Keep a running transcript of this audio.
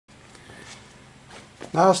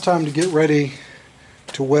Now it's time to get ready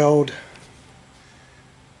to weld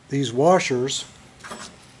these washers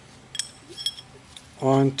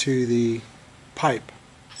onto the pipe.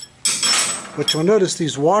 But you'll notice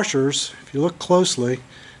these washers, if you look closely,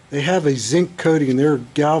 they have a zinc coating. They're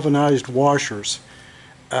galvanized washers.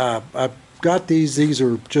 I've got these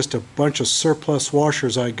are just a bunch of surplus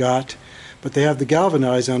washers I got, but they have the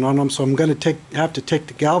galvanizing on them, so I'm going to have to take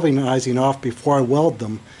the galvanizing off before I weld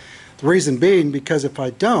them. The reason being because if I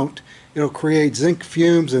don't, it'll create zinc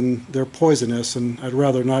fumes and they're poisonous, and I'd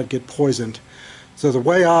rather not get poisoned. So the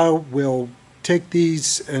way I will take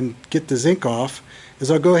these and get the zinc off is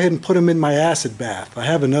I'll go ahead and put them in my acid bath. I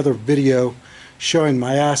have another video showing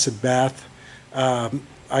my acid bath.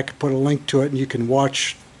 I could put a link to it and you can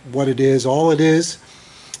watch what it is. All it is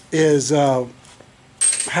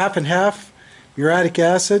half and half muriatic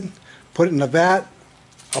acid. Put it in a vat.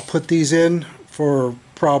 I'll put these in for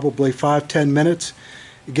probably 5-10 minutes.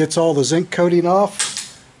 It gets all the zinc coating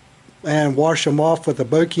off and wash them off with a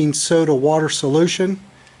baking soda water solution.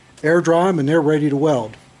 Air dry them and they're ready to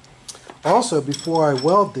weld. Also, before I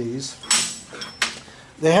weld these,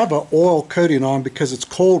 they have an oil coating on because it's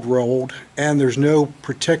cold rolled and there's no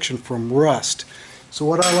protection from rust. So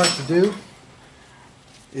what I like to do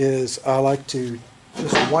is I like to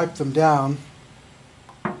just wipe them down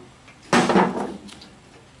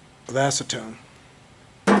with acetone.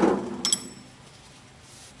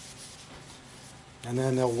 And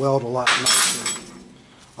then they'll weld a lot nicer.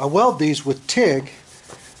 I weld these with TIG,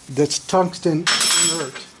 that's tungsten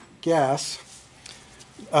inert gas.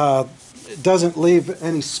 It doesn't leave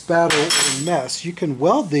any spatter or mess. You can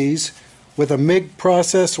weld these with a MIG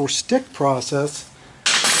process or stick process.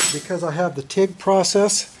 Because I have the TIG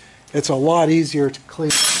process, it's a lot easier to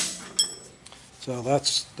clean. So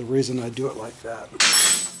that's the reason I do it like that.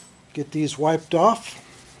 Get these wiped off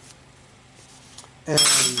and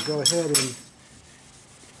go ahead and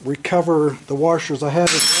recover the washers I had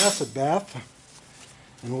in the acid bath,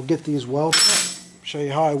 and we'll get these welded up. Show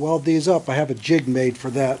you how I weld these up. I have a jig made for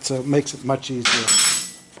that, so it makes it much easier.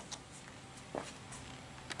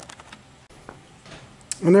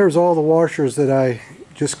 And there's all the washers that I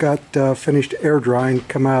just got finished air drying,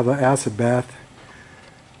 come out of the acid bath.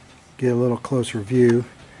 Get a little closer view.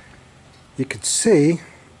 You can see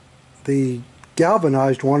the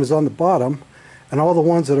galvanized one is on the bottom, and all the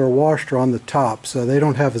ones that are washed are on the top, so they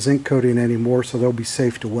don't have a zinc coating anymore, so they'll be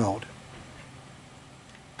safe to weld.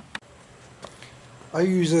 I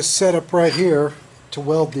use this setup right here to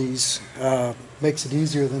weld these. Makes it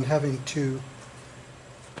easier than having to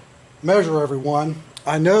measure every one.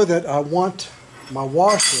 I know that I want my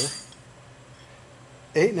washer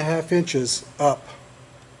 8.5 inches up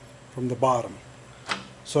from the bottom.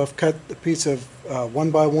 So I've cut a piece of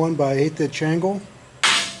 1x1 by 1/8 inch angle.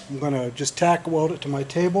 I'm going to just tack weld it to my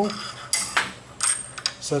table,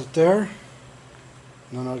 set it there,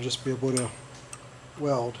 and then I'll just be able to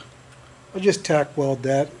weld. I just tack weld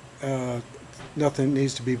that. Nothing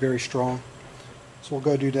needs to be very strong. So we'll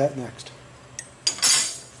go do that next.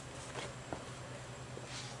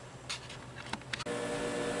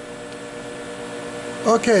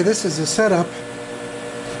 Okay, this is the setup,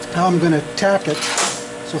 how I'm going to tack it.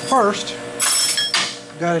 So first,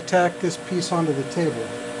 I've got to tack this piece onto the table.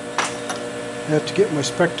 I have to get my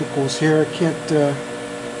spectacles here. I can't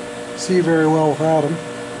see very well without them.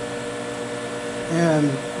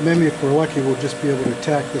 And maybe if we're lucky, we'll just be able to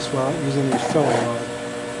tack this without using this fellow rod.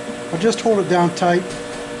 I'll just hold it down tight,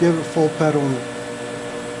 give it full pedal, and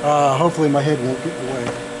hopefully my head won't get in the way.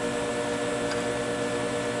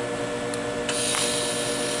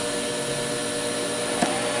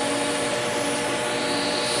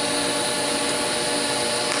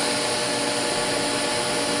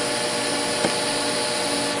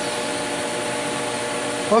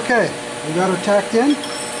 Okay, we got her tacked in.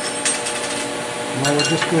 Now we'll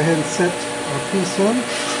just go ahead and set our piece in.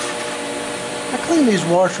 I cleaned these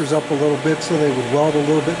washers up a little bit so they would weld a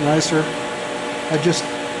little bit nicer. I just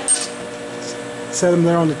set them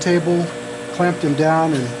there on the table, clamped them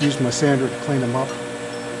down, and used my sander to clean them up.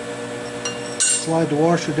 Slide the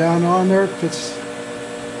washer down on there, it fits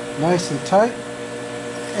nice and tight.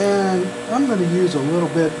 And I'm going to use a little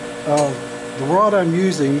bit of the rod I'm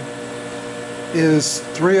using is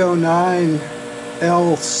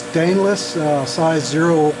 309L stainless, size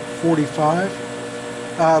 0.45.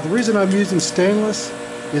 The reason I'm using stainless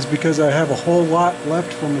is because I have a whole lot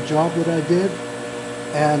left from a job that I did,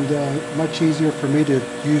 and much easier for me to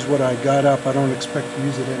use what I got up. I don't expect to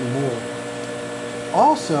use it anymore.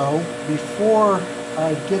 Also, before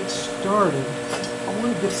I get started, I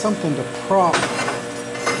want to get something to prop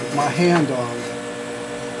my hand on.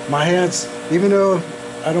 My hands, even though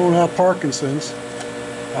I don't have Parkinson's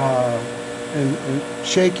and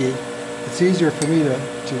shaky, it's easier for me to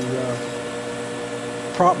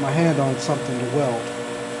prop my hand on something to weld.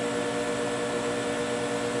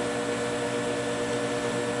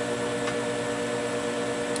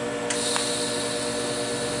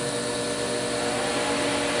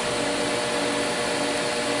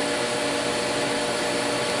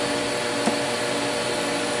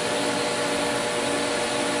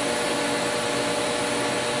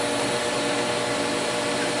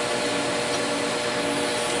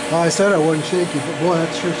 Well, I said I wasn't shaky, but boy,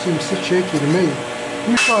 that sure seems shaky to me. Let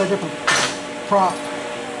me try a different prop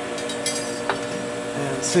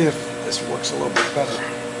and see if this works a little bit better.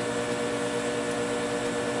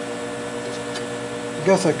 I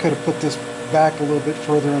guess I could have put this back a little bit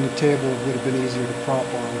further on the table. It would have been easier to prop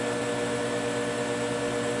on.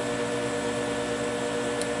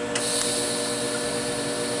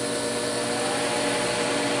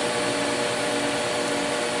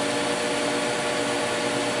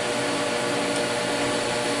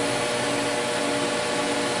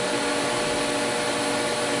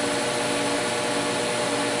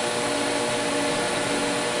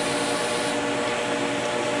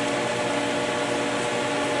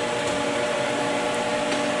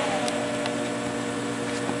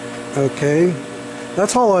 Okay,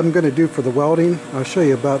 that's all I'm going to do for the welding. I'll show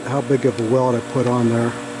you about how big of a weld I put on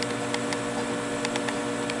there.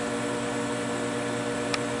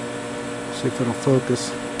 See if it'll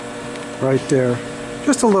focus. Right there.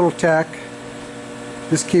 Just a little tack.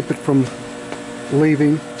 Just keep it from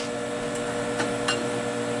leaving.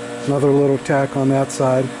 Another little tack on that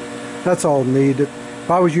side. That's all needed. If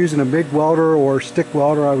I was using a MIG welder or stick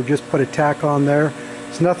welder, I would just put a tack on there.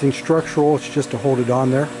 It's nothing structural, it's just to hold it on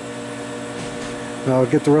there. Now I'll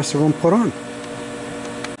get the rest of them put on.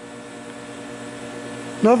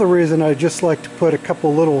 Another reason I just like to put a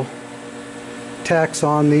couple little tacks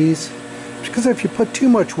on these, because if you put too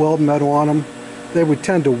much weld metal on them, they would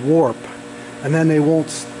tend to warp, and then they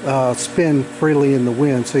won't spin freely in the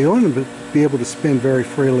wind. So you'll only be able to spin very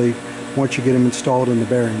freely once you get them installed in the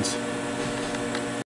bearings.